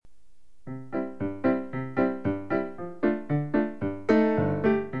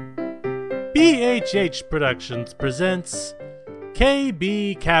PHH Productions presents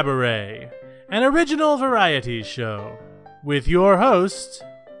KBKabaret, an original variety show, with your host,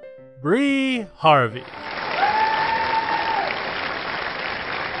 Bree Harvey.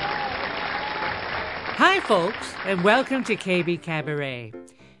 Hi, folks, and welcome to KBKabaret.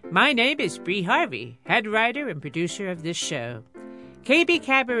 My name is Bree Harvey, head writer and producer of this show.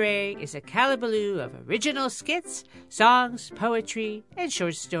 KBKabaret is a calabaloo of original skits, songs, poetry, and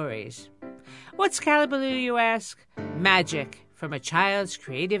short stories. What's calabaloo, you ask? Magic from a child's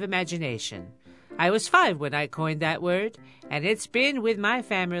creative imagination. I was 5 when I coined that word, and it's been with my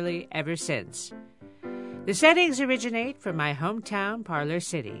family ever since. The settings originate from my hometown, Parlor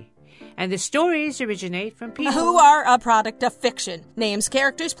City, and the stories originate from people who are a product of fiction. Names,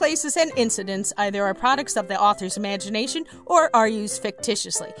 characters, places, and incidents either are products of the author's imagination or are used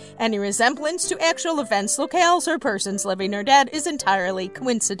fictitiously. Any resemblance to actual events, locales, or persons living or dead is entirely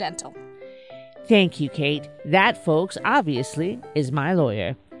coincidental. Thank you, Kate. That, folks, obviously, is my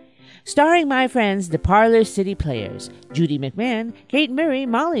lawyer. Starring my friends, the Parlor City Players, Judy McMahon, Kate Murray,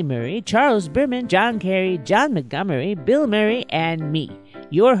 Molly Murray, Charles Berman, John Carey, John Montgomery, Bill Murray, and me,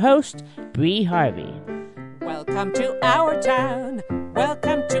 your host, Bree Harvey. Welcome to our town,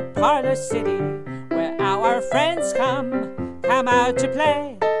 welcome to Parlor City, where our friends come out to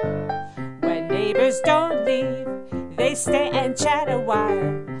play. When neighbors don't leave, they stay and chat a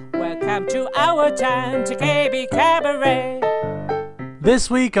while. Welcome to our town, to KBKabaret. This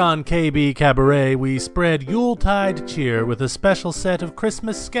week on KBKabaret, we spread Yuletide cheer with a special set of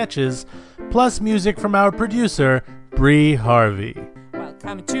Christmas sketches, plus music from our producer, Bree Harvey.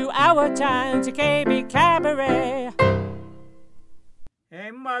 Welcome to our town, to KBKabaret.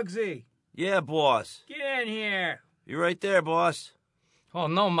 Hey, Muggsy. Yeah, boss. Get in here. You right there, boss. Oh,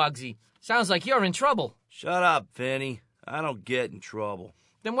 no, Muggsy. Sounds like you're in trouble. Shut up, Fanny. I don't get in trouble.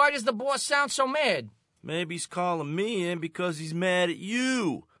 Then why does the boss sound so mad? Maybe he's calling me in because he's mad at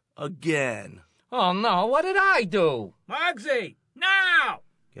you. Again. Oh, no. What did I do? Muggsy, now!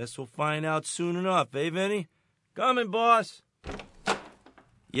 Guess we'll find out soon enough, eh, Vinny? Coming, boss.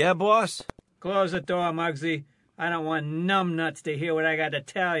 Yeah, boss? Close the door, Muggsy. I don't want numbnuts to hear what I got to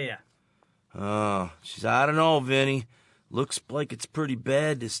tell you. Oh, I don't know, Vinny. Looks like it's pretty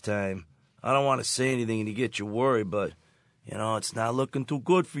bad this time. I don't want to say anything to get you worried, but, it's not looking too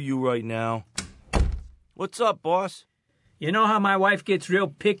good for you right now. What's up, boss? You know how my wife gets real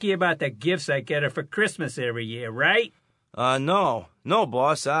picky about the gifts I get her for Christmas every year, right? No. No,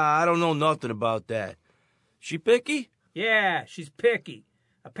 boss. I don't know nothing about that. She picky? Yeah, she's picky.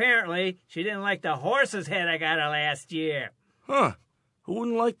 Apparently, she didn't like the horse's head I got her last year. Huh. Who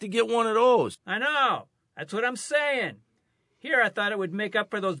wouldn't like to get one of those? I know. That's what I'm saying. Here, I thought it would make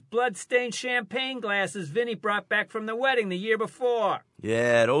up for those blood-stained champagne glasses Vinny brought back from the wedding the year before.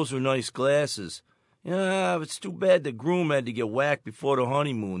 Yeah, those were nice glasses. Yeah, it's too bad the groom had to get whacked before the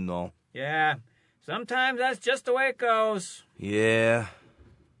honeymoon, though. Yeah, sometimes that's just the way it goes. Yeah.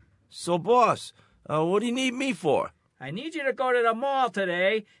 So, boss, what do you need me for? I need you to go to the mall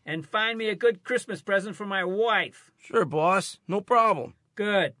today and find me a good Christmas present for my wife. Sure, boss. No problem.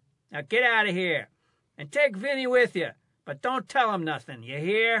 Good. Now get out of here. And take Vinny with you. But don't tell him nothing, you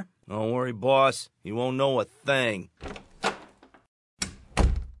hear? Don't worry, boss. He won't know a thing.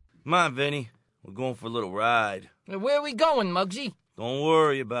 Come on, Vinny. We're going for a little ride. Where are we going, Muggsy? Don't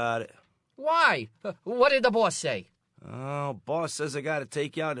worry about it. Why? What did the boss say? Oh, boss says I gotta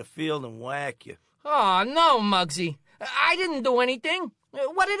take you out in the field and whack you. Oh, no, Muggsy. I didn't do anything.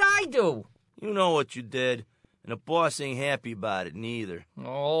 What did I do? You know what you did, and the boss ain't happy about it neither.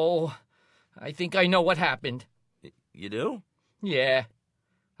 Oh, I think I know what happened. You do? Yeah.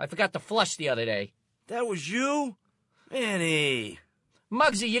 I forgot to flush the other day. That was you? Manny.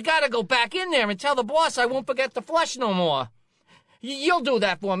 Muggsy, you gotta go back in there and tell the boss I won't forget to flush no more. You'll do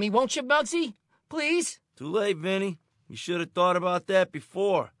that for me, won't you, Muggsy? Please? Too late, Vinny. You should have thought about that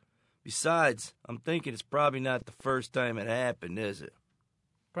before. Besides, I'm thinking it's probably not the first time it happened, is it?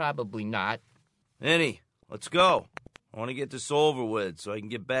 Probably not. Vinny, let's go. I want to get this over with so I can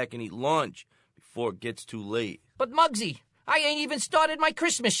get back and eat lunch before it gets too late. But, Muggsy, I ain't even started my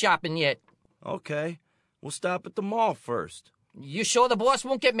Christmas shopping yet. Okay, we'll stop at the mall first. You sure the boss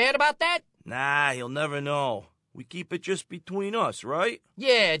won't get mad about that? Nah, he'll never know. We keep it just between us, right?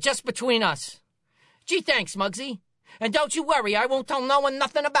 Yeah, just between us. Gee, thanks, Muggsy. And don't you worry, I won't tell no one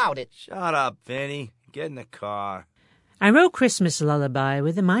nothing about it. Shut up, Vinny. Get in the car. I wrote Christmas Lullaby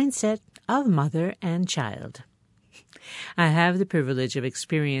with the mindset of mother and child. I have the privilege of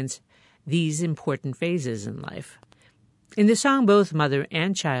experience these important phases in life. In the song, both mother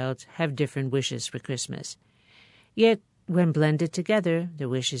and child have different wishes for Christmas. Yet when blended together, the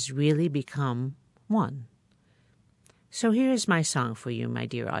wishes really become one. So here's my song for you, my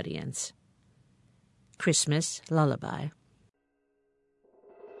dear audience. Christmas Lullaby.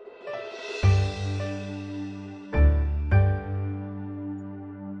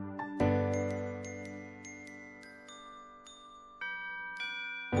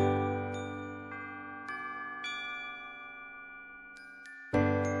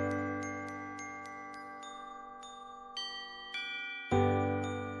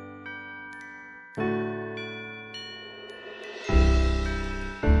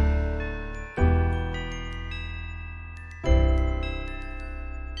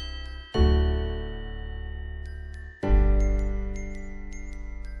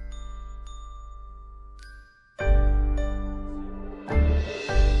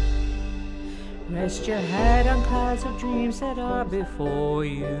 Rest your head on clouds of dreams that are before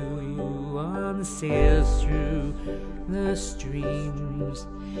you, on sails through the streams.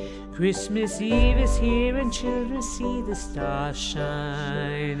 Christmas Eve is here and children see the stars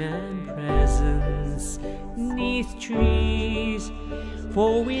shine and presents 'neath trees.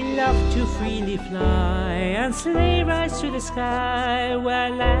 For we love to freely fly and sleigh rides through the sky where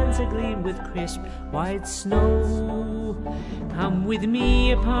lands are gleam with crisp white snow. Come with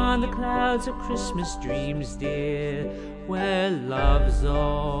me upon the clouds of Christmas dreams, dear, where love's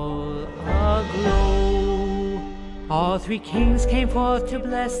all aglow. All three kings came forth to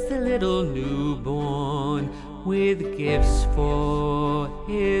bless the little newborn with gifts for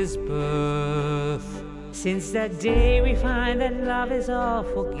his birth. Since that day we find that love is all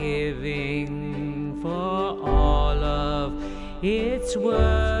forgiving for all of its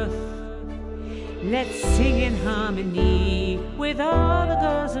worth. Let's sing in harmony with all the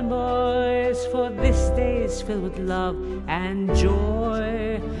girls and boys, for this day is filled with love and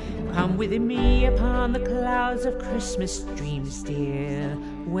joy. Come with me upon the clouds of Christmas dreams, dear,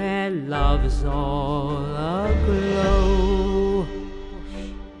 where love's all aglow.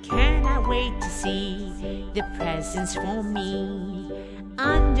 Cannot wait to see the presents for me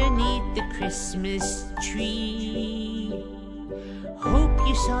underneath the Christmas tree. Hope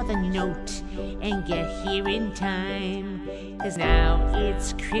you saw the note and get here in time, 'cause now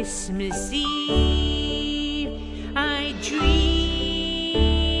it's Christmas Eve. I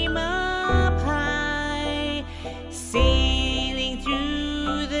dream up high, sailing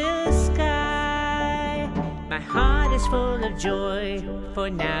through the sky. My heart is full of joy, for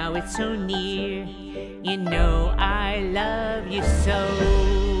now it's so near. You know I love you so.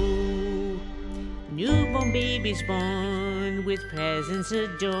 Newborn babies born, with presents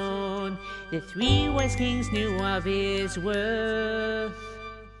adorned, the three wise kings knew of his worth.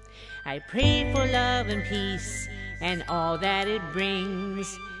 I pray for love and peace and all that it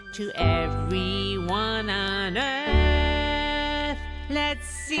brings to everyone on earth. Let's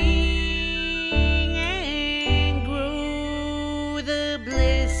sing and grow the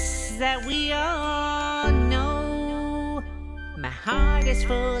bliss that we all know. My heart is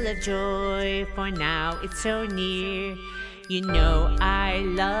full of joy, for now it's so near. You know I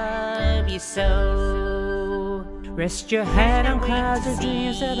love you so. Rest your head on clouds of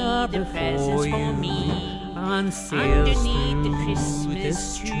dreams that are before you, on sails through the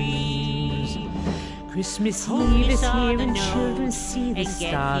Christmas trees. Christmas Eve is here and children see the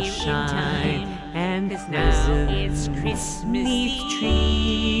stars shine and presents 'neath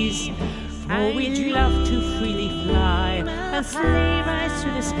trees. For we love to freely fly and sleigh rides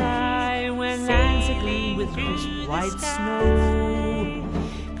through the sky when lands are gleam with crisp white snow.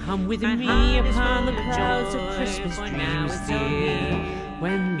 Come with me upon the clouds of Christmas dreams, dear,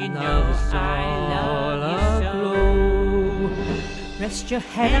 when love's all aglow. Rest your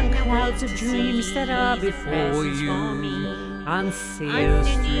head on clouds of dreams that are before you, on sails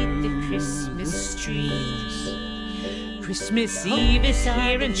through the Christmas trees. Christmas Eve is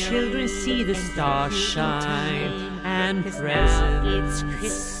here and children see the stars shine and presents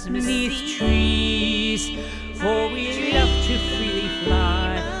 'neath trees. For we love to freely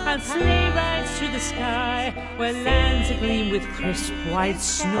fly and sleigh rides through the sky where lands are gleam with crisp white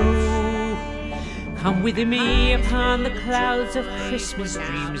snow. Come with me upon the clouds of Christmas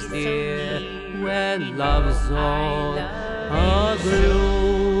dreams, dear, where love's all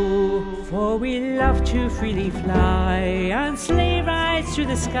aglow. For we love to freely fly and sleigh rides through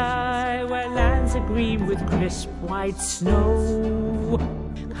the sky where lands are green with crisp white snow.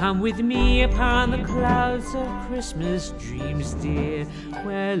 Come with me upon the clouds of Christmas dreams, dear,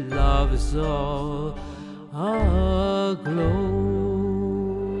 where love's all aglow.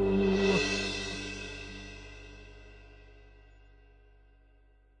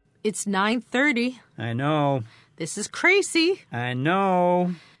 It's 9:30. I know. This is crazy. I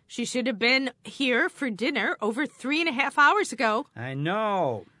know. She should have been here for dinner over 3.5 hours ago. I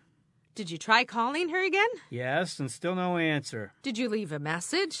know. Did you try calling her again? Yes, and still no answer. Did you leave a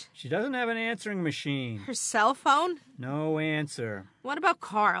message? She doesn't have an answering machine. Her cell phone? No answer. What about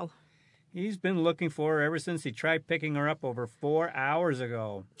Carl? He's been looking for her ever since he tried picking her up over 4 hours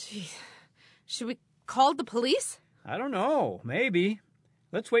ago. Gee. Should we call the police? I don't know. Maybe.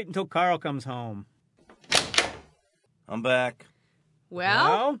 Let's wait until Carl comes home. I'm back.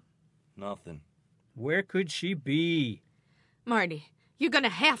 Well? Nothing. Where could she be? Marty, you're going to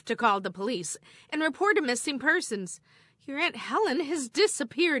have to call the police and report a missing persons. Your Aunt Helen has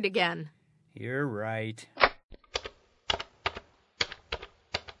disappeared again. You're right.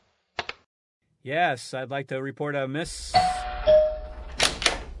 Yes, I'd like to report a miss...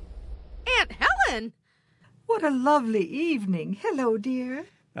 Aunt Helen! What a lovely evening. Hello, dear.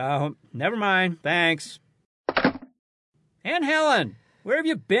 Oh, never mind. Thanks. Aunt Helen, where have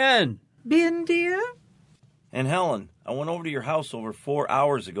you been? Been, dear? And Helen, I went over to your house over 4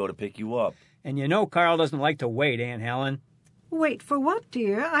 hours ago to pick you up. And you know Carl doesn't like to wait, Aunt Helen. Wait for what,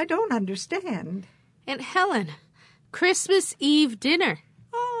 dear? I don't understand. Aunt Helen, Christmas Eve dinner.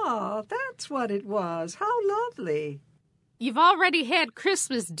 Oh, that's what it was. How lovely. You've already had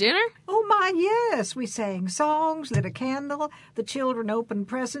Christmas dinner? Oh, my, yes. We sang songs, lit a candle. The children opened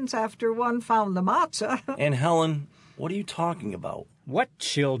presents after one found the matzah. And Helen, what are you talking about? What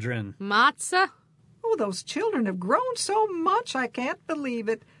children? Matzah? Oh, those children have grown so much I can't believe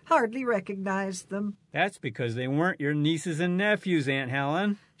it. Hardly recognize them. That's because they weren't your nieces and nephews, Aunt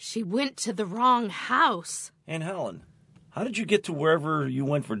Helen. She went to the wrong house. And Helen, how did you get to wherever you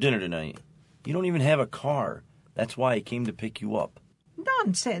went for dinner tonight? You don't even have a car. That's why I came to pick you up.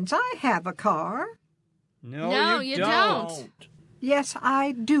 Nonsense. I have a car. No, you don't. Yes,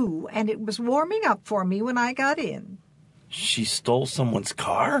 I do, and it was warming up for me when I got in. She stole someone's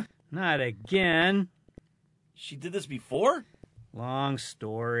car? Not again. She did this before? Long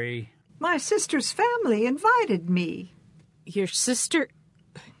story. My sister's family invited me. Your sister,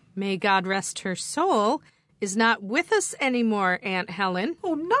 may God rest her soul, is not with us anymore, Aunt Helen.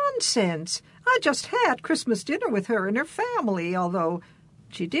 Oh, nonsense. I just had Christmas dinner with her and her family, although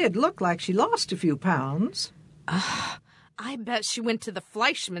she did look like she lost a few pounds. I bet she went to the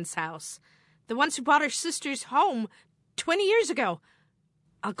Fleischman's house. The ones who brought her sisters home 20 years ago.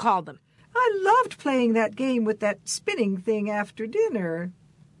 I'll call them. I loved playing that game with that spinning thing after dinner.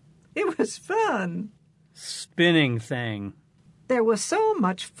 It was fun. Spinning thing. There was so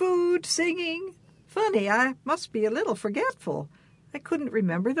much food, singing. Funny, I must be a little forgetful. I couldn't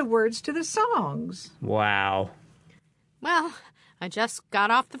remember the words to the songs. Wow. Well, I just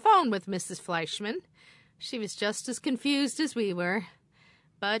got off the phone with Mrs. Fleischman. She was just as confused as we were.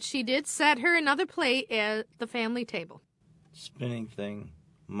 But she did set her another plate at the family table. Spinning thing.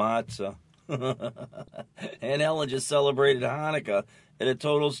 Matzah. And Ellen just celebrated Hanukkah at a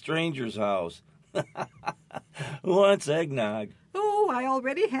total stranger's house. Who wants eggnog? Oh, I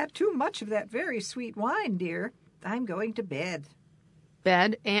already had too much of that very sweet wine, dear. I'm going to bed.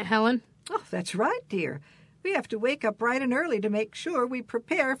 Bed, Aunt Helen? Oh, that's right, dear. We have to wake up bright and early to make sure we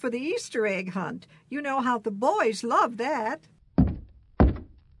prepare for the Easter egg hunt. You know how the boys love that.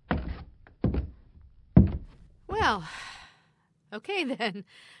 Well, okay then.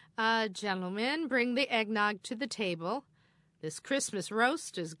 Gentlemen, bring the eggnog to the table. This Christmas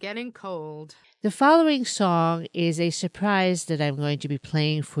roast is getting cold. The following song is a surprise that I'm going to be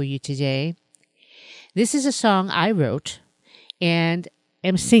playing for you today. This is a song I wrote and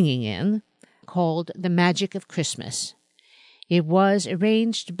am singing in, called The Magic of Christmas. It was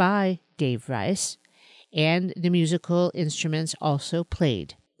arranged by Dave Rice, and the musical instruments also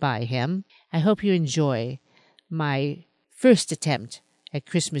played by him. I hope you enjoy my first attempt at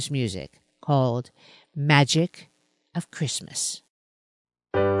Christmas music, called Magic of Christmas.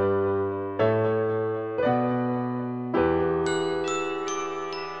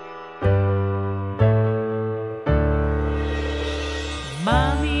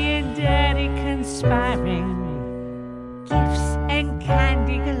 Mommy and Daddy conspiring, gifts and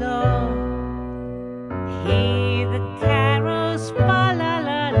candy galore. Hear the carols, fa la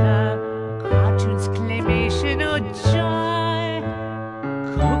la la, cartoons, claymation, oh joy.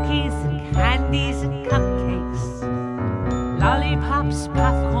 Cookies and candies and cupcakes, lollipops,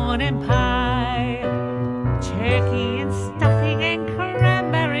 popcorn and pie, turkey and stuffing and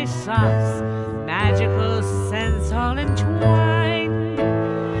cranberry sauce, magical scents all entwined.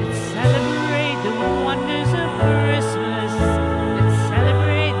 Let's celebrate the wonders of Christmas. Let's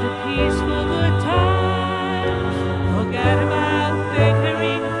celebrate the peaceful good times. Forget about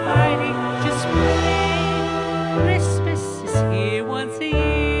bickering, fighting, just play.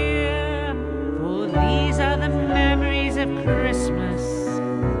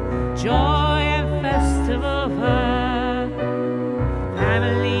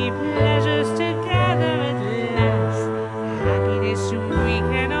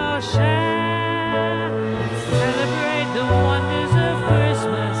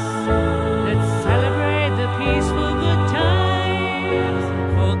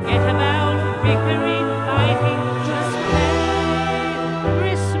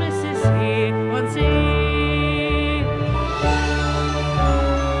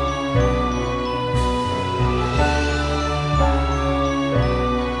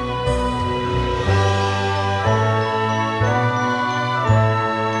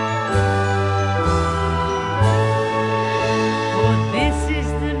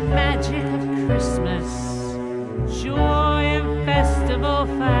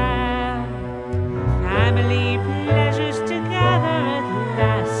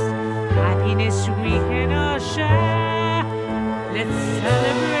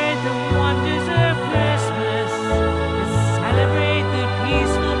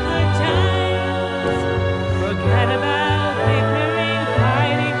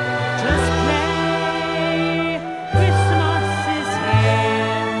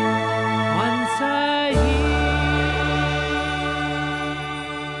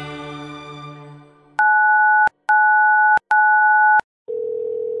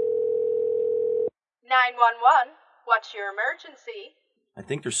 911. What's your emergency? I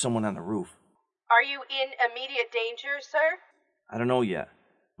think there's someone on the roof. Are you in immediate danger, sir? I don't know yet.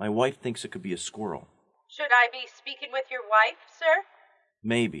 My wife thinks it could be a squirrel. Should I be speaking with your wife, sir?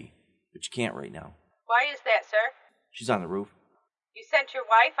 Maybe, but you can't right now. Why is that, sir? She's on the roof. You sent your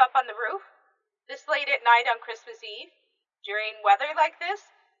wife up on the roof? This late at night on Christmas Eve? During weather like this?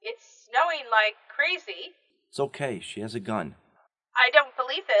 It's snowing like crazy. It's okay. She has a gun. I don't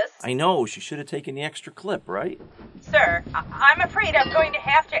believe this. I know. She should have taken the extra clip, right? Sir, I'm afraid I'm going to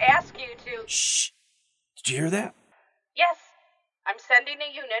have to ask you to... Shh! Did you hear that? Yes. I'm sending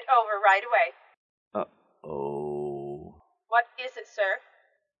a unit over right away. Uh-oh. What is it, sir?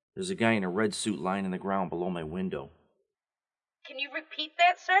 There's a guy in a red suit lying on the ground below my window. Can you repeat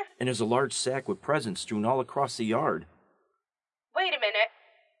that, sir? And there's a large sack with presents strewn all across the yard. Wait a minute.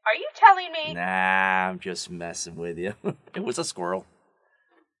 Are you telling me... Nah, I'm just messing with you. It was a squirrel.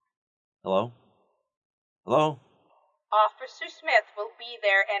 Hello? Hello? Officer Smith will be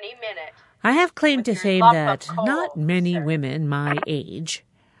there any minute. I have claimed to With your fame lump that of coal, not many sir. women my age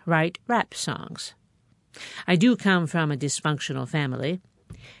write rap songs. I do come from a dysfunctional family,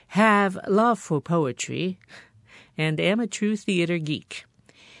 have love for poetry, and am a true theater geek.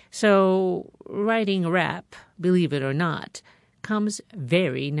 So writing rap, believe it or not, comes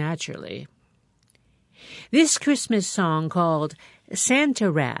very naturally. This Christmas song called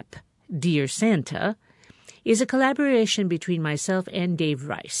Santa Rap, Dear Santa, is a collaboration between myself and Dave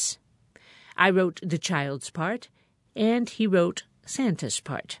Rice. I wrote the child's part, and he wrote Santa's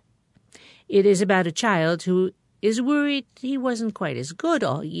part. It is about a child who is worried he wasn't quite as good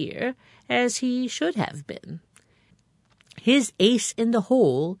all year as he should have been. His ace in the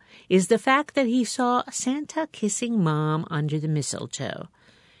hole is the fact that he saw Santa kissing Mom under the mistletoe.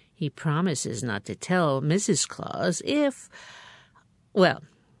 He promises not to tell Mrs. Claus if... well,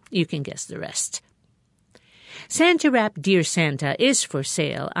 you can guess the rest. Santa Rap Dear Santa is for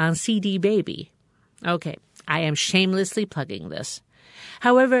sale on CD Baby. Okay, I am shamelessly plugging this.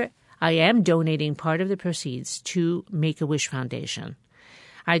 However, I am donating part of the proceeds to Make-A-Wish Foundation.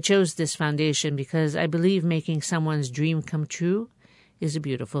 I chose this foundation because I believe making someone's dream come true is a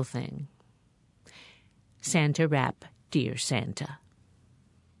beautiful thing. Santa Rap Dear Santa.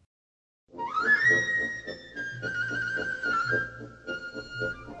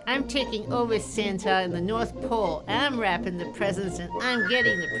 I'm taking over Santa in the North Pole. I'm wrapping the presents and I'm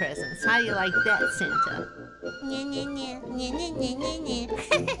getting the presents. How you like that, Santa?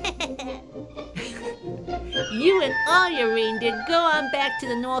 You and all your reindeer go on back to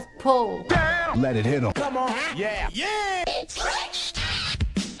the North Pole. Let it hit 'em. Come on. Yeah. Yeah.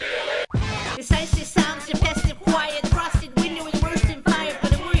 Decisive sounds, the festive quiet, frosted window is worse than fire.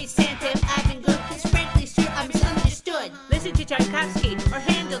 But don't worry, Santa, I've been good, 'cause frankly, sir, I'm misunderstood. Listen to Tchaikovsky or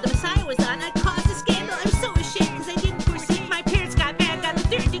Handel, the Messiah was on, I caused a scandal. I'm so ashamed 'cause I didn't foresee my parents got back on the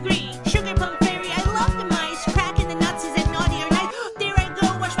 3rd degree. Sugar plum fairy, I love the mice, cracking the nuts is that naughty or nice. There I go,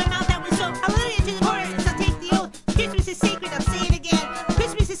 wash my mouth out with soap. Hallelujah to the chorus, I'll take the oath. Christmas is sacred, I'll say it again.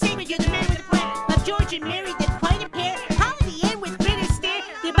 Christmas is sacred, you're the man with the plan. Love George and Mary, did quite a pair. Holiday Inn with bitter stare.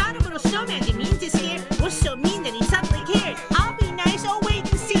 The abominable snowman, you mean to scare? Was so mean that he suddenly cared. I'll be nice, oh wait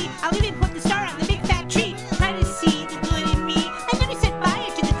and see. I'll even put the star on the big fat tree. Try to see the good in me. I never set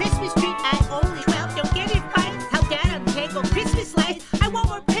fire to the Christmas tree. I'm only 12, don't get it fight. Help Dad on the table, Christmas lights. I want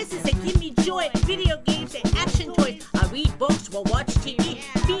more presents that give me joy. Video games and action toys. I'll read books, we'll watch TV.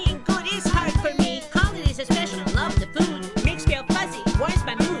 Being good is hard for me. Holidays are special, love the food. Makes me all fuzzy, warms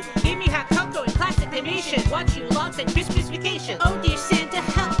my mood. Give me hot cocoa and classic animation. Watch you logs and Christmas vacation. Oh dear Santa,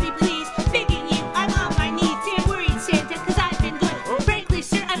 help me please. Begging you, I'm on my knees. Damn worried Santa, 'cause I've been good. Frankly,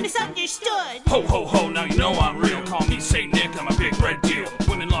 sir, I'm misunderstood. Ho, ho, ho, now you know I'm real. Call me Saint Nick, I'm a big red deal.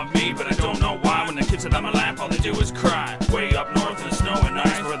 Women love me, but I don't know why. When the kids sit on my lap, all they do is cry. Way up north in the snow and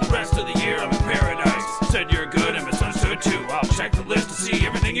ice. For the rest of the year, I'm in paradise. Said you're good and misunderstood too. I'll check the list to see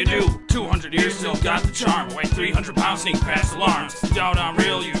everything you do. 200 years, still got the charm. Weigh 300 pounds, sneak past alarms. You doubt I'm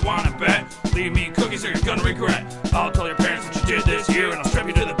real, you wanna bet? Leave me cookies or you're gonna regret. I'll tell your parents what you did this year, and I'll strap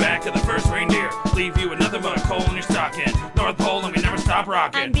you to the back of the first reindeer. Leave you with nothing but a coal in your stocking. North Pole and we never stop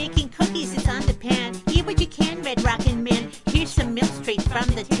rocking. I'm baking cookies, it's on the pan. Eat what you can, Red Rockin' Man. Here's some milk straight from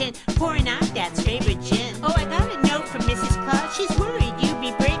the tin. Pouring out Dad's favorite gin. Oh, I got a note from Mrs. Claus. She's worried you'd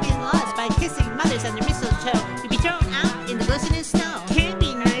be breaking laws by kissing mothers under mistletoe. You'd be thrown out in the glistening snow. Can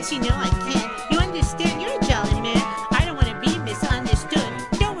be nice, you know I can. You understand, you're a jolly man. I don't want to be misunderstood.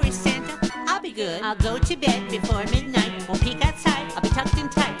 Don't worry, Santa, I'll be good. I'll go to bed before midnight. Won't peek outside, I'll be tucked in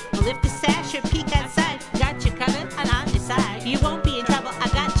tight. We'll lift the sash or peek outside. Got you covered and on your side. You won't be in trouble, I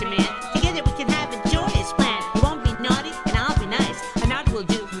got you, man. Together we can have a joyous plan. You won't be naughty and I'll be nice. A nod will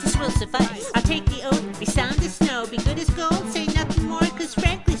do, this will suffice.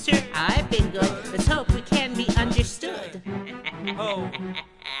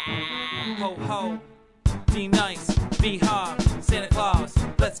 Ho ho, be nice, be hard, Santa Claus,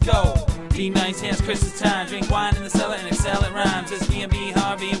 let's go. Be nice, yeah, it's Christmas time. Drink wine in the cellar and excel at rhymes. It's me and B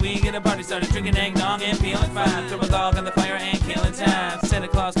Harvey, we get a party started, drinking eggnog and feeling fine. Throw a log on the fire and killing time. Santa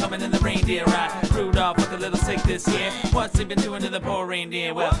Claus coming in the reindeer ride. Rudolph looked a little sick this year. What's he been doing to the poor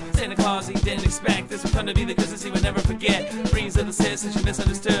reindeer? Well, Santa Claus, he didn't expect this would come to be the Christmas he would never forget. Bree's little sis and she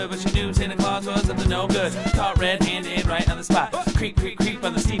misunderstood, but she knew Santa Claus was up to no good. Caught red-handed right on the spot. Creep, creep, creep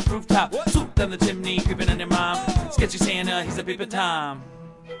on the steep rooftop. Swoop down the chimney, creeping on your mom. Sketchy Santa, he's a paper Tom.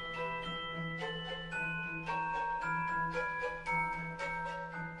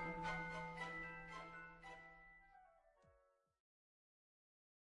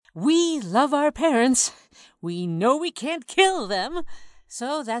 We love our parents. We know we can't kill them,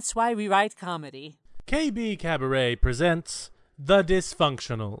 so that's why we write comedy. KB Cabaret presents The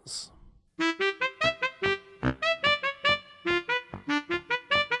Dysfunctionals.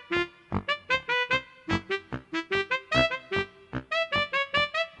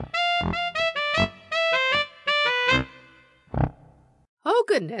 Oh,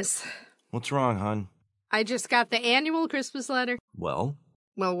 goodness. What's wrong, hon? I just got the annual Christmas letter. Well?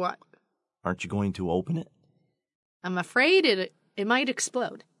 Well, what? Aren't you going to open it? I'm afraid it might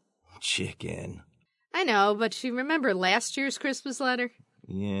explode. Chicken. I know, but you remember last year's Christmas letter?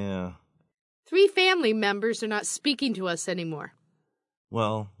 Yeah. 3 family members are not speaking to us anymore.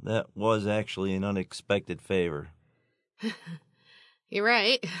 Well, that was actually an unexpected favor. You're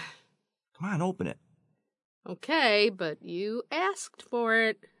right. Come on, open it. Okay, but you asked for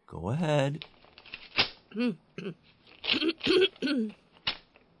it. Go ahead.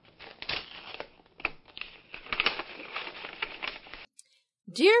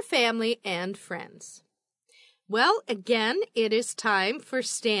 Dear family and friends, well, again, it is time for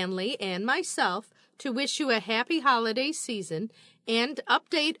Stanley and myself to wish you a happy holiday season and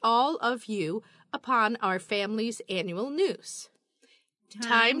update all of you upon our family's annual news.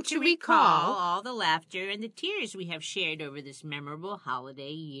 Time to recall all the laughter and the tears we have shared over this memorable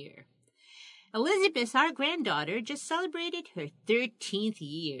holiday year. Elizabeth, our granddaughter, just celebrated her 13th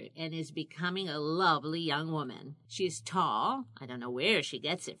year and is becoming a lovely young woman. She is tall, I don't know where she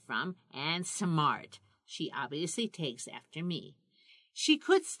gets it from, and smart. She obviously takes after me. She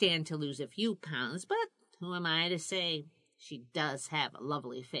could stand to lose a few pounds, but who am I to say? She does have a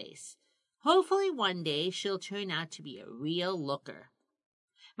lovely face. Hopefully one day she'll turn out to be a real looker.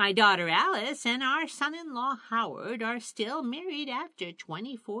 My daughter Alice and our son-in-law Howard are still married after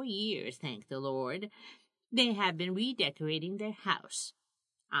 24 years, thank the Lord. They have been redecorating their house.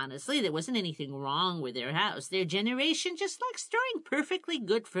 Honestly, there wasn't anything wrong with their house. Their generation just likes throwing perfectly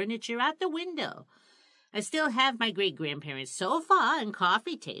good furniture out the window. I still have my great-grandparents' sofa and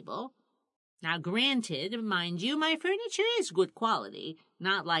coffee table. Now, granted, mind you, my furniture is good quality,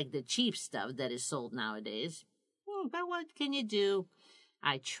 not like the cheap stuff that is sold nowadays. But what can you do?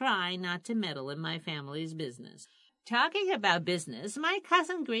 I try not to meddle in my family's business. Talking about business, my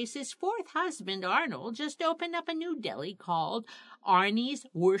cousin Grace's 4th husband, Arnold, just opened up a new deli called Arnie's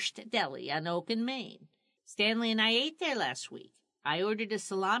Wurst Deli on Oak and Main. Stanley and I ate there last week. I ordered a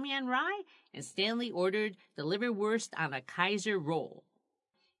salami on rye, and Stanley ordered the liverwurst on a Kaiser roll.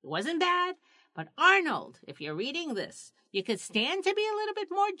 It wasn't bad, but Arnold, if you're reading this, you could stand to be a little bit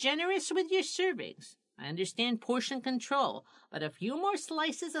more generous with your servings. I understand portion control, but a few more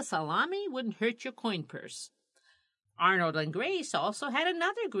slices of salami wouldn't hurt your coin purse. Arnold and Grace also had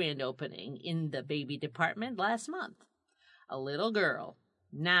another grand opening in the baby department last month. A little girl.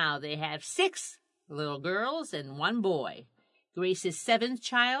 Now they have 6 little girls and 1 boy. Grace's 7th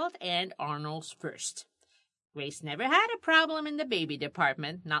child and Arnold's 1st. Grace never had a problem in the baby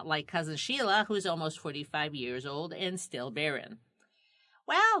department, not like Cousin Sheila, who's almost 45 years old and still barren.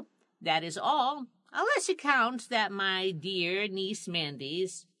 Well, that is all. Unless you count that my dear niece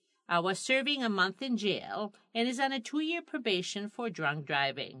Mandy's was serving a month in jail and is on a 2-year probation for drunk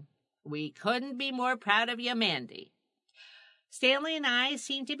driving. We couldn't be more proud of you, Mandy. Stanley and I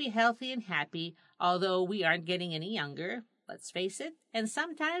seem to be healthy and happy, although we aren't getting any younger, let's face it, and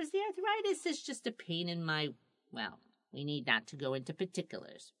sometimes the arthritis is just a pain in my, well, we need not to go into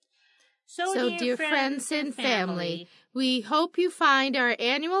particulars. So dear friends and family, we hope you find our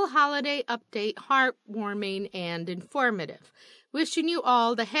annual holiday update heartwarming and informative. Wishing you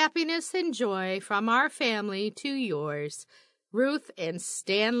all the happiness and joy from our family to yours, Ruth and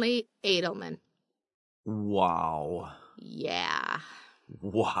Stanley Edelman. Wow. Yeah.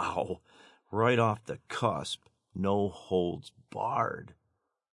 Wow. Right off the cusp. No holds barred.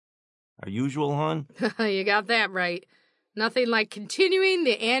 Our usual, hon? You got that right. Nothing like continuing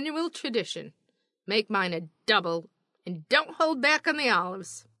the annual tradition. Make mine a double And don't hold back on the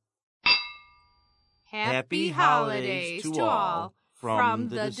olives. Happy holidays to all from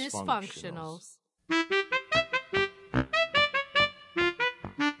the Dysfunctionals.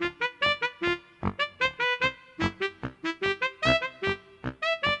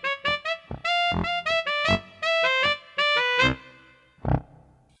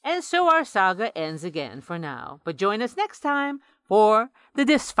 And so our saga ends again for now. But join us next time for the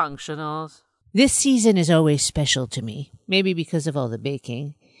Dysfunctionals. This season is always special to me, maybe because of all the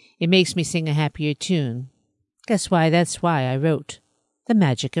baking. It makes me sing a happier tune. Guess why? That's why I wrote The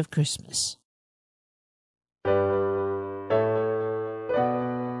Magic of Christmas.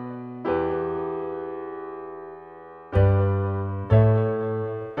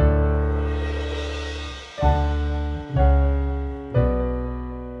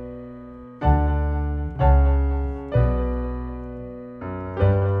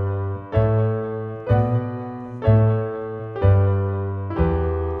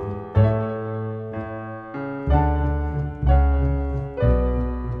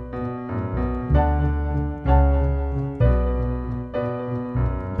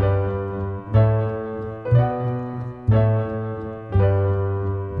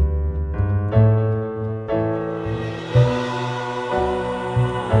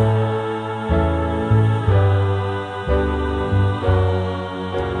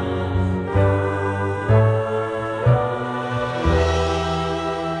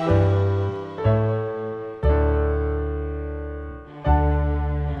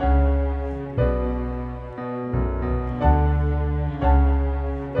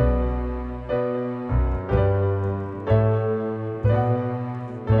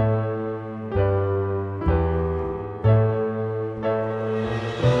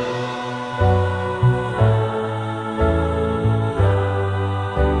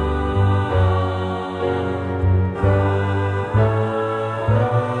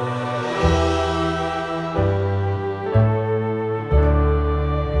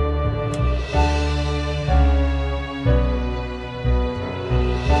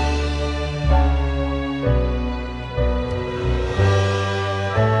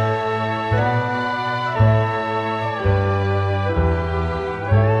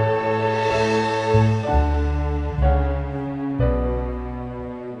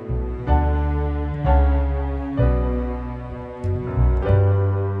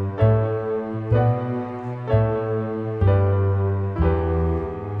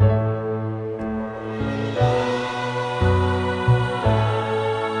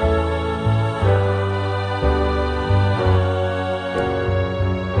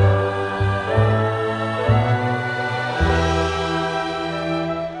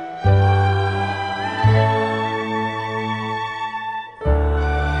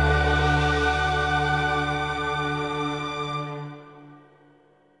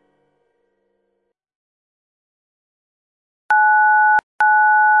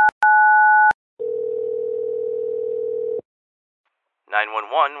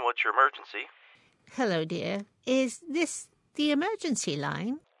 What's your emergency? Hello, dear. Is this the emergency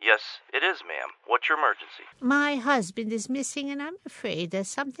line? Yes, it is, ma'am. What's your emergency? My husband is missing, and I'm afraid that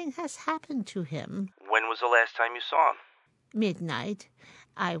something has happened to him. When was the last time you saw him? Midnight.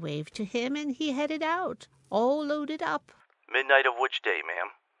 I waved to him, and he headed out, all loaded up. Midnight of which day,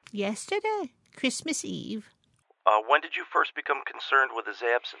 ma'am? Yesterday, Christmas Eve. When did you first become concerned with his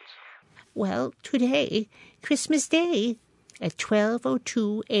absence? Well, today, Christmas Day, at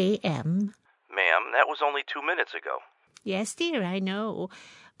 12:02 a.m. Ma'am, that was only 2 minutes ago. Yes, dear, I know.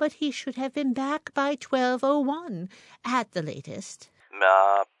 But he should have been back by 12:01, at the latest.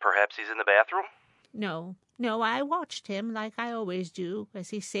 Perhaps he's in the bathroom? No, I watched him like I always do as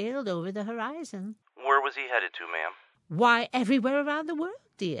he sailed over the horizon. Where was he headed to, ma'am? Why, everywhere around the world,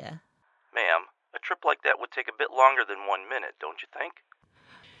 dear. Ma'am, a trip like that would take a bit longer than 1 minute, don't you think?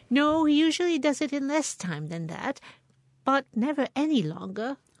 No, he usually does it in less time than that, but never any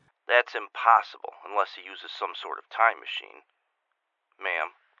longer. That's impossible, unless he uses some sort of time machine.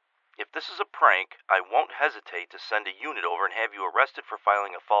 Ma'am, if this is a prank, I won't hesitate to send a unit over and have you arrested for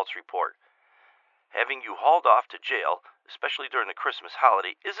filing a false report. Having you hauled off to jail, especially during the Christmas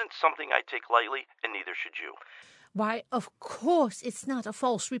holiday, isn't something I take lightly, and neither should you. Why, of course it's not a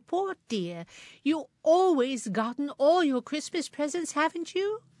false report, dear. You always gotten all your Christmas presents, haven't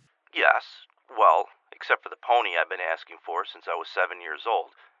you? Yes, well, except for the pony I've been asking for since I was 7 years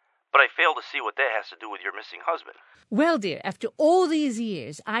old. But I fail to see what that has to do with your missing husband. Well, dear, after all these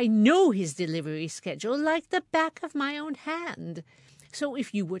years, I know his delivery schedule like the back of my own hand. So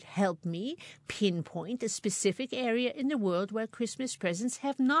if you would help me pinpoint a specific area in the world where Christmas presents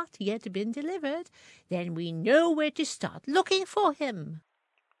have not yet been delivered, then we know where to start looking for him.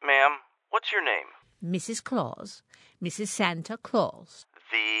 Ma'am, what's your name? Mrs. Claus. Mrs. Santa Claus.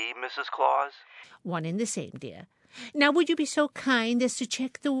 The Mrs. Claus? One and the same, dear. Now, would you be so kind as to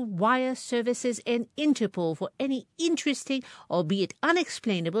check the wire services and Interpol for any interesting, albeit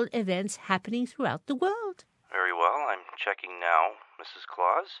unexplainable, events happening throughout the world? Very well, I'm checking now, Mrs.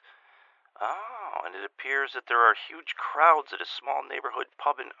 Claus. Oh, and it appears that there are huge crowds at a small neighborhood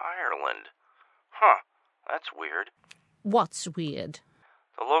pub in Ireland. Huh, that's weird. What's weird?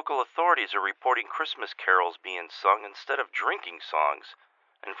 The local authorities are reporting Christmas carols being sung instead of drinking songs.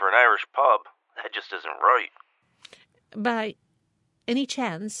 And for an Irish pub, that just isn't right. By any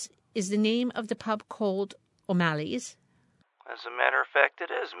chance, is the name of the pub called O'Malley's? As a matter of fact, it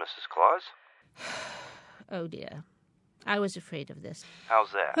is, Mrs. Claus. Oh, dear. I was afraid of this.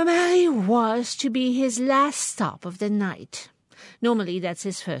 How's that? O'Malley was to be his last stop of the night. Normally, that's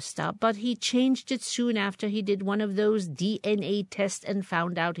his first stop, but he changed it soon after he did one of those DNA tests and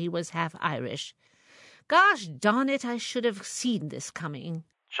found out he was half Irish. Gosh darn it, I should have seen this coming.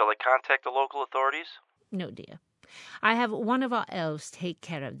 Shall I contact the local authorities? No, dear. I have one of our elves take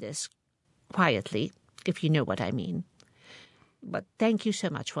care of this, quietly, if you know what I mean. But thank you so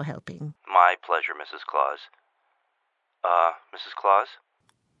much for helping. My pleasure, Mrs. Claus. Mrs. Claus?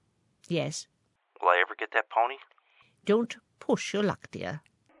 Yes? Will I ever get that pony? Don't push your luck, dear.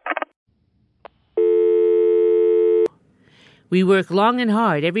 We work long and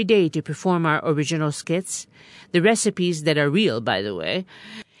hard every day to perform our original skits, the recipes that are real, by the way,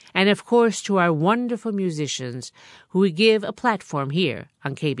 and of course to our wonderful musicians who we give a platform here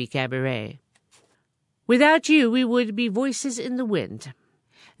on KB Cabaret. Without you, we would be voices in the wind.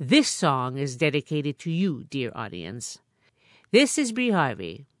 This song is dedicated to you, dear audience. This is Bree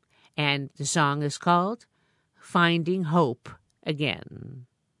Harvey, and the song is called Finding Hope Again.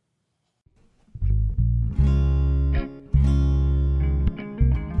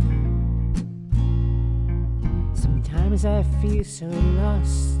 Sometimes I feel so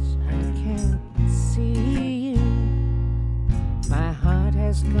lost, I can't see you. My heart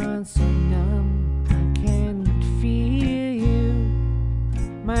has gone so numb, I can't feel you.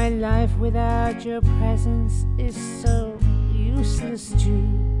 My life without your presence is so useless too.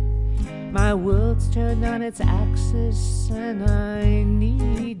 My world's turned on its axis and I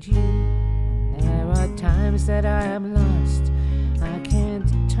need you. There are times that I am lost, I can't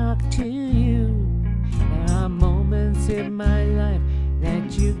talk to you. There are moments in my life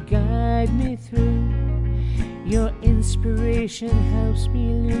that you guide me through. Your inspiration helps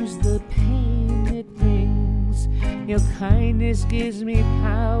me lose the pain it brings. Your kindness gives me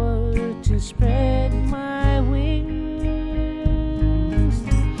power to spread my wings.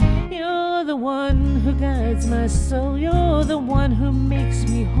 You're the one who guides my soul. You're the one who makes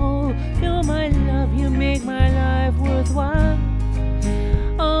me whole. You're my love, you make my life worthwhile.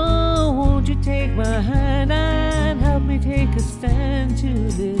 Oh, won't you take my hand and help me take a stand to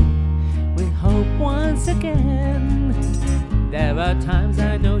live with hope once again. There are times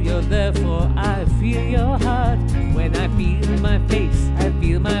I know you're there, for I feel your heart. When I feel my face, I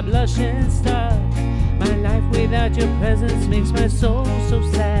feel my blushing start. My life without your presence makes my soul so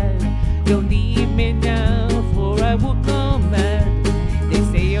sad. Don't leave me now, for I will go mad. They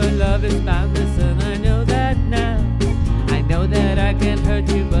say your love is boundless, and I know that now. I know that I can't hurt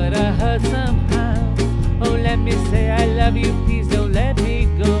you, but I hurt somehow. Oh, let me say I love you, please don't let me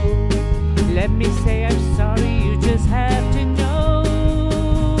go. Let me say I'm sorry, you just have to know.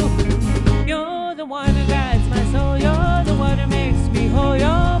 You're the one who guides my soul. You're the one who makes me whole.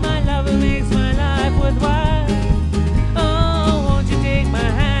 You're my love who makes my life worthwhile. Oh, won't you take my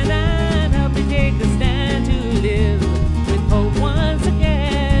hand and help me take a stand to live with hope once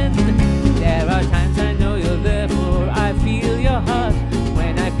again. There are times I know you're there, for I feel your heart.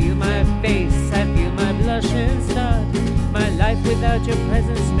 When I feel my face, I feel my blushing start. My life without your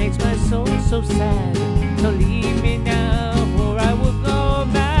presence makes my soul so sad. Don't leave me now, for I will go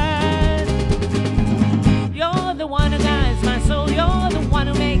mad. You're the one who guides my soul. You're the one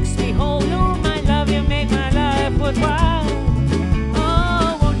who makes me whole. You're my love, you make my life worthwhile.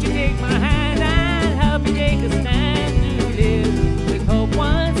 Oh, won't you take my hand and help me take a stand to live with hope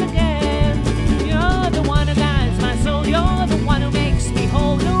once again. You're the one who guides my soul. You're the one who makes me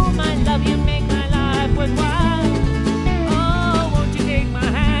whole. You're my love, you make my life worthwhile. Oh, won't you take my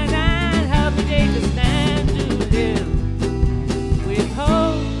hand and help me take a stand to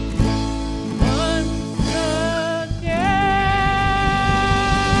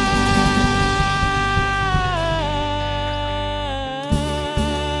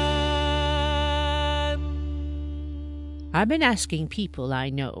I've been asking people I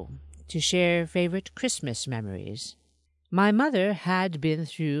know to share favorite Christmas memories. My mother had been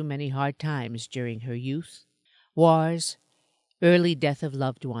through many hard times during her youth, wars, early death of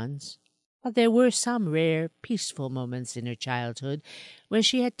loved ones, but there were some rare, peaceful moments in her childhood when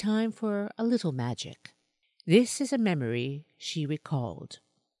she had time for a little magic. This is a memory she recalled.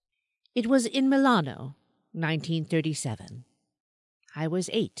 It was in Milano, 1937. I was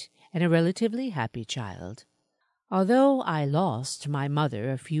 8 and a relatively happy child. Although I lost my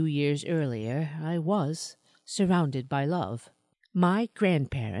mother a few years earlier, I was surrounded by love. My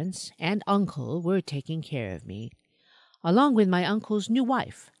grandparents and uncle were taking care of me, along with my uncle's new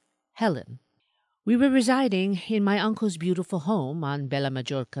wife, Helen. We were residing in my uncle's beautiful home on Bella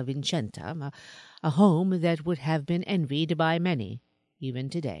Majorca Vincenta, a home that would have been envied by many, even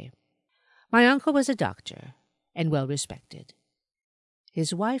today. My uncle was a doctor and well respected.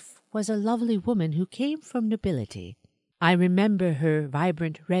 His wife was a lovely woman who came from nobility. I remember her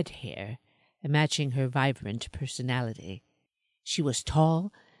vibrant red hair, matching her vibrant personality. She was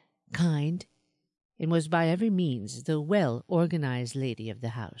tall, kind, and was by every means the well-organized lady of the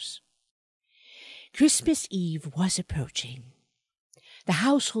house. Christmas Eve was approaching. The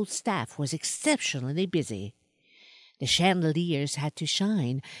household staff was exceptionally busy. The chandeliers had to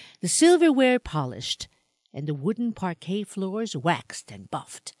shine, the silverware polished, and the wooden parquet floors waxed and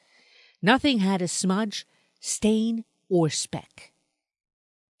buffed. Nothing had a smudge, stain, or speck.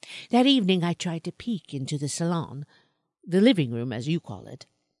 That evening I tried to peek into the salon, the living room as you call it.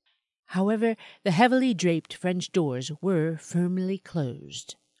 However, the heavily draped French doors were firmly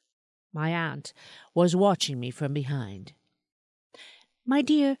closed. My aunt was watching me from behind. "My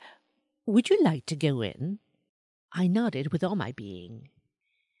dear, would you like to go in?" I nodded with all my being.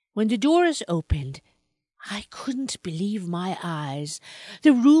 When the doors opened, I couldn't believe my eyes.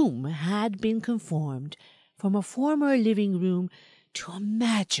 The room had been conformed from a former living room to a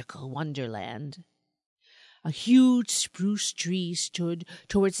magical wonderland. A huge spruce tree stood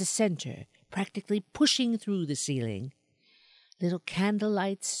towards the center, practically pushing through the ceiling. Little candle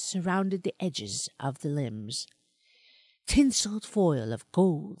lights surrounded the edges of the limbs. Tinselled foil of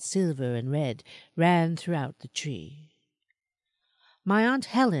gold, silver, and red ran throughout the tree. My Aunt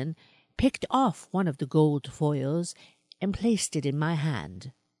Helen picked off one of the gold foils and placed it in my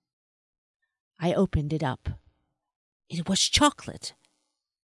hand. I opened it up. It was chocolate.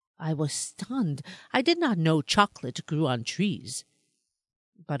 I was stunned. I did not know chocolate grew on trees.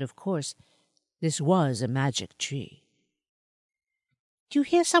 But, of course, this was a magic tree. "Do you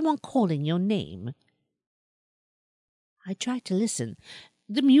hear someone calling your name?" I tried to listen.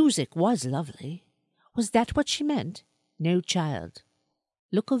 The music was lovely. Was that what she meant? "No, child.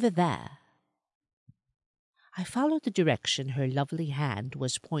 Look over there." I followed the direction her lovely hand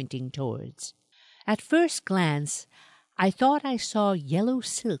was pointing towards. At first glance, I thought I saw yellow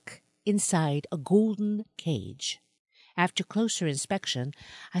silk inside a golden cage. After closer inspection,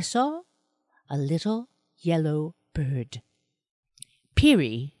 I saw a little yellow bird.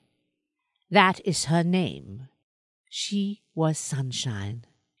 Peary, that is her name. She was Sunshine.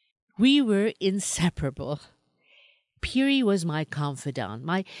 We were inseparable. Peary was my confidant,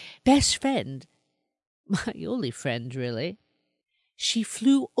 my best friend, my only friend, really. She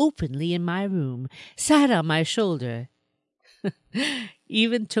flew openly in my room, sat on my shoulder,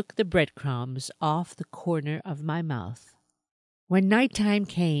 even took the breadcrumbs off the corner of my mouth. When nighttime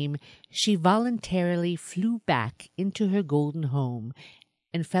came, she voluntarily flew back into her golden home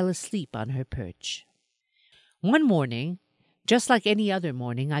and fell asleep on her perch. One morning, just like any other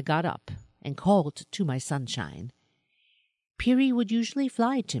morning, I got up and called to my Sunshine. Peary would usually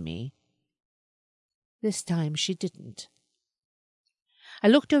fly to me. This time she didn't. I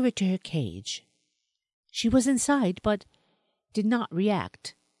looked over to her cage. She was inside, but did not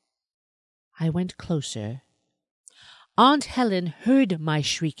react. I went closer. Aunt Helen heard my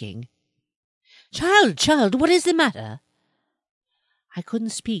shrieking. Child, what is the matter?" I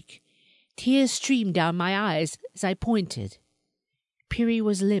couldn't speak. Tears streamed down my eyes as I pointed. Peary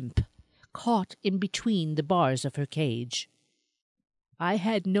was limp, caught in between the bars of her cage. I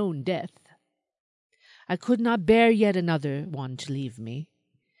had known death. I could not bear yet another one to leave me.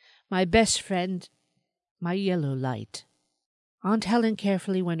 My best friend, my yellow light. Aunt Helen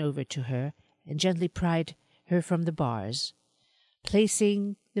carefully went over to her and gently pried her from the bars,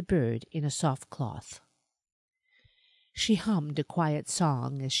 placing the bird in a soft cloth. She hummed a quiet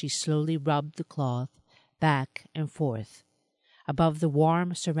song as she slowly rubbed the cloth back and forth above the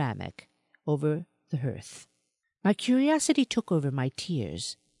warm ceramic over the hearth. My curiosity took over my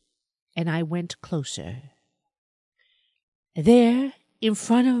tears, and I went closer. There, in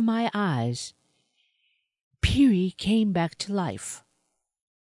front of my eyes, Peary came back to life.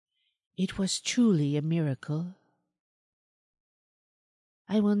 It was truly a miracle.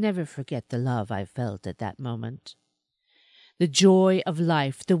 I will never forget the love I felt at that moment, the joy of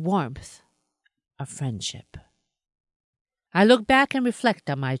life, the warmth of friendship. I look back and reflect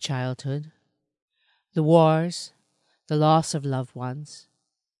on my childhood, the wars, the loss of loved ones.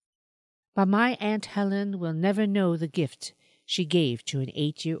 But my Aunt Helen will never know the gift she gave to an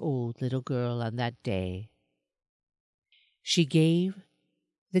 8-year-old little girl on that day. She gave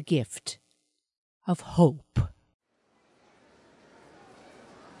the gift of hope.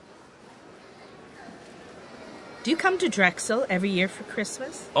 Do you come to Drexel every year for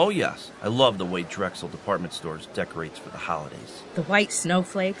Christmas? Oh, yes. I love the way Drexel Department Stores decorates for the holidays. The white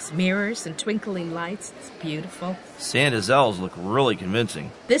snowflakes, mirrors, and twinkling lights. It's beautiful. Santa's elves look really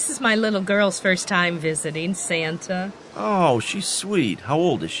convincing. This is my little girl's first time visiting Santa. Oh, she's sweet. How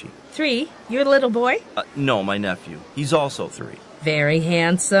old is she? 3. You're the little boy? No, my nephew. He's also 3. Very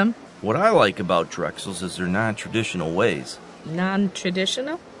handsome. What I like about Drexel's is their non-traditional ways.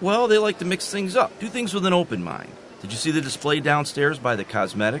 Non-traditional? Well, they like to mix things up, do things with an open mind. Did you see the display downstairs by the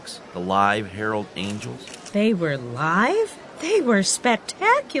cosmetics? The live Herald Angels? They were live? They were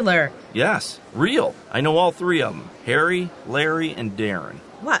spectacular. Yes, real. I know all 3 of them. Harry, Larry, and Darren.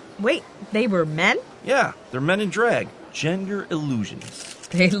 What? Wait, they were men? Yeah, they're men in drag. Gender illusionists.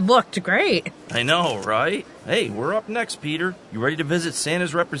 They looked great. I know, right? Hey, we're up next, Peter. You ready to visit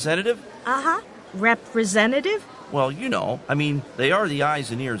Santa's representative? Uh-huh. Representative? Well, you know, they are the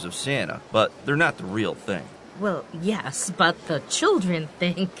eyes and ears of Santa, but they're not the real thing. Well, yes, but the children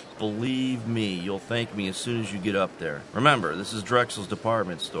think... Believe me, you'll thank me as soon as you get up there. Remember, this is Drexel's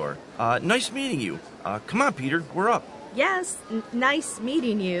department store. Nice meeting you. Come on, Peter, we're up. Yes, nice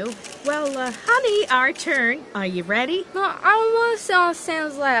meeting you. Well, honey, our turn. Are you ready? No, I don't want to sit on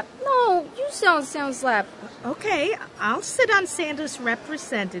Santa's lap. No, you sit on Santa's lap. Okay, I'll sit on Santa's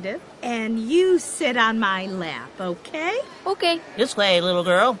representative, and you sit on my lap, okay? Okay. This way, little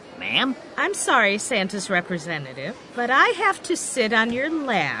girl. Ma'am? I'm sorry, Santa's representative, but I have to sit on your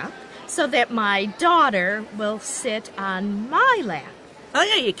lap so that my daughter will sit on my lap. Oh,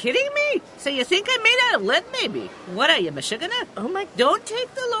 are you kidding me? So you think I'm made out of lead, maybe? What are you, Michiganer? Oh, my... Don't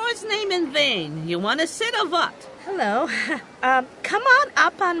take the Lord's name in vain. You want to sit or what? Hello. Come on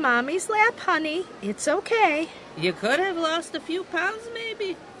up on Mommy's lap, honey. It's okay. You could have lost a few pounds,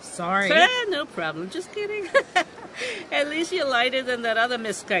 maybe. Sorry. No problem. Just kidding. At least you're lighter than that other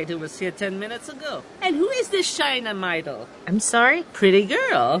Miss Kite who was here 10 minutes ago. And who is this China Midel? I'm sorry? Pretty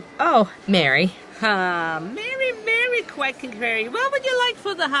girl. Oh, Mary. Mary, quite contrary. What would you like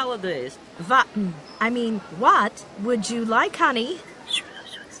for the holidays? What would you like, honey?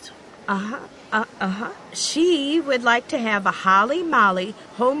 She would like to have a Holly Molly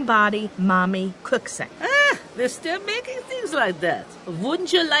Homebody Mommy cook set. They're still making things like that.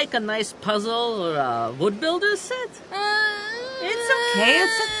 Wouldn't you like a nice puzzle or a wood builder set? It's okay.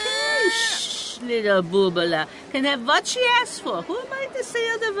 Shh, little boobala. Can have what she asks for. Who am I to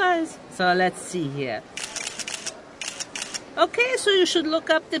say otherwise? So let's see here. Okay, so you should look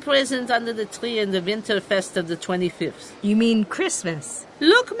up the present under the tree in the Winterfest of the 25th. You mean Christmas?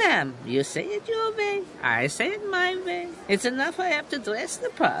 Look, ma'am, you say it your way, I say it my way. It's enough I have to dress the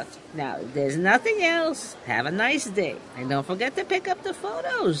part. Now, if there's nothing else, have a nice day. And don't forget to pick up the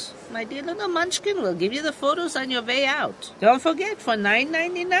photos. My dear little munchkin will give you the photos on your way out. Don't forget, for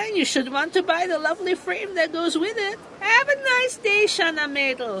 $9.99, you should want to buy the lovely frame that goes with it. Have a nice day, Shana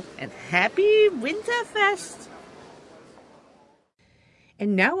Mädel, and happy Winterfest.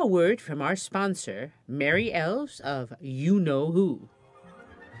 And now a word from our sponsor, Merry Elves of You Know Who.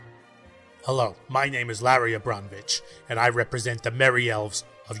 Hello, my name is Larry Abronovich, and I represent the Merry Elves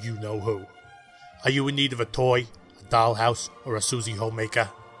of You Know Who. Are you in need of a toy, a dollhouse, or a Susie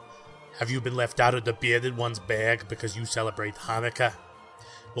homemaker? Have you been left out of the bearded one's bag because you celebrate Hanukkah?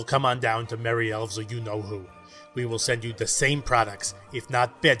 Well, come on down to Merry Elves of You Know Who. We will send you the same products, if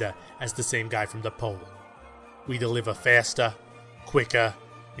not better, as the same guy from the pole. We deliver faster, quicker,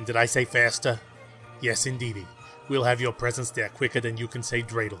 and did I say faster? Yes, indeedy. We'll have your presents there quicker than you can say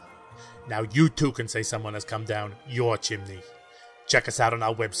dreidel. Now you too can say someone has come down your chimney. Check us out on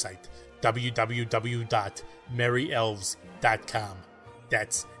our website, www.merryelves.com.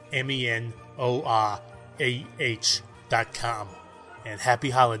 That's MENORAH.com. And happy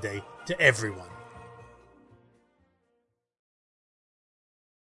holiday to everyone.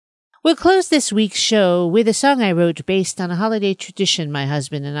 We'll close this week's show with a song I wrote based on a holiday tradition my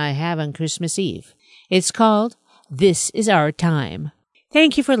husband and I have on Christmas Eve. It's called This Is Our Time.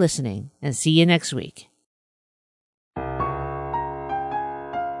 Thank you for listening, and see you next week.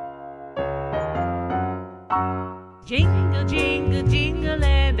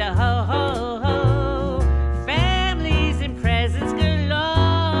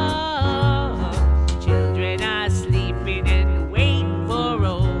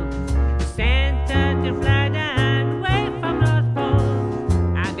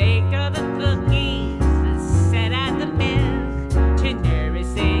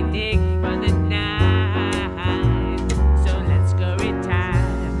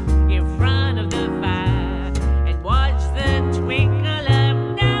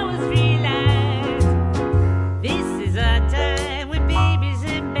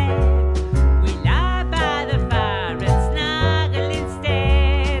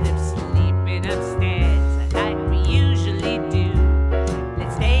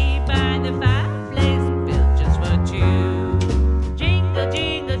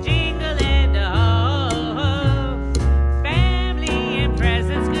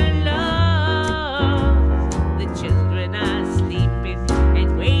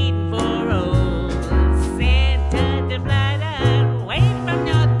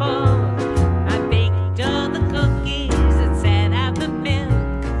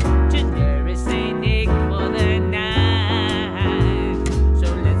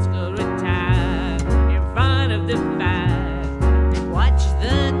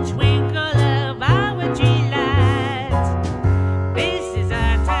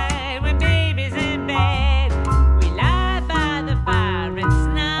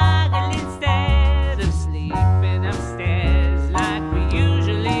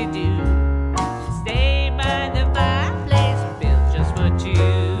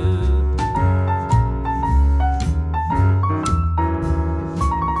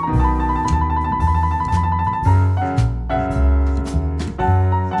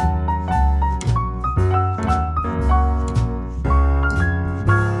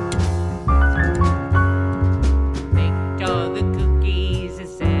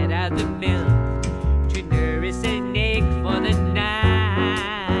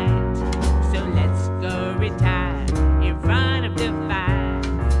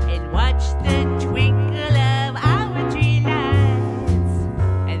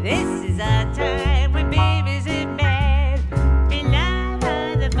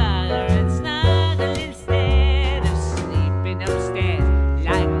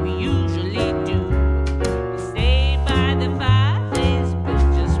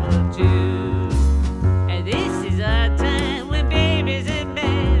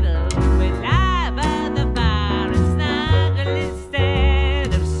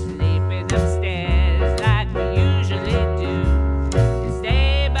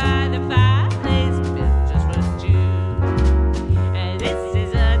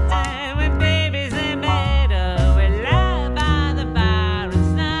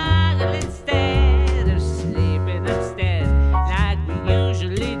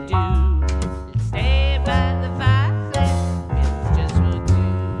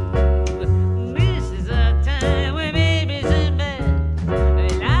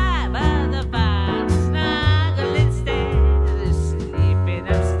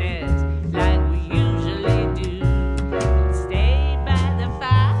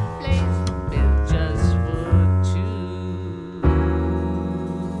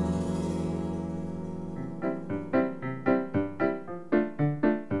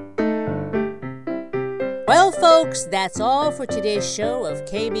 folks, that's all for today's show of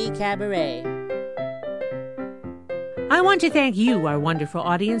KB Cabaret. I want to thank you, our wonderful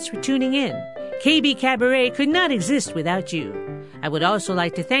audience, for tuning in. KB Cabaret could not exist without you. I would also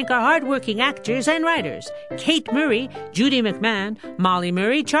like to thank our hardworking actors and writers, Kate Murray, Judy McMahon, Molly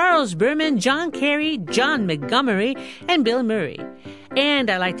Murray, Charles Berman, John Carey, John Montgomery, and Bill Murray. And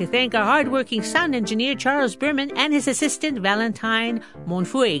I'd like to thank our hardworking sound engineer, Charles Berman, and his assistant, Valentine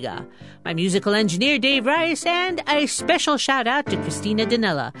Monfuega, my musical engineer, Dave Rice, and a special shout-out to Christina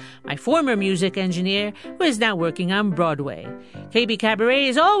Danella, my former music engineer, who is now working on Broadway. KB Cabaret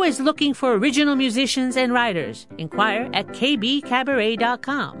is always looking for original musicians and writers. Inquire at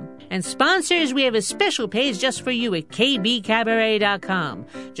kbkabaret.com. And sponsors, we have a special page just for you at kbkabaret.com.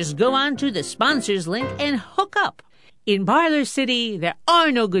 Just go on to the sponsors link and hook up. In Parlor City, there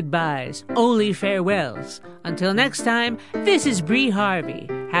are no goodbyes, only farewells. Until next time, this is Bree Harvey.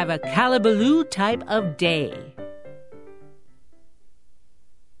 Have a Calabaloo type of day.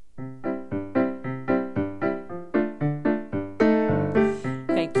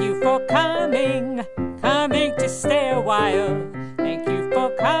 Thank you for coming to stay a while. Thank you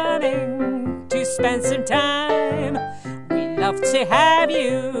for coming to spend some time. We love to have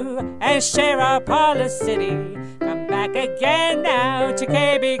you and share our Parlor City. Come back again now to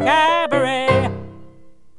KB Cabaret.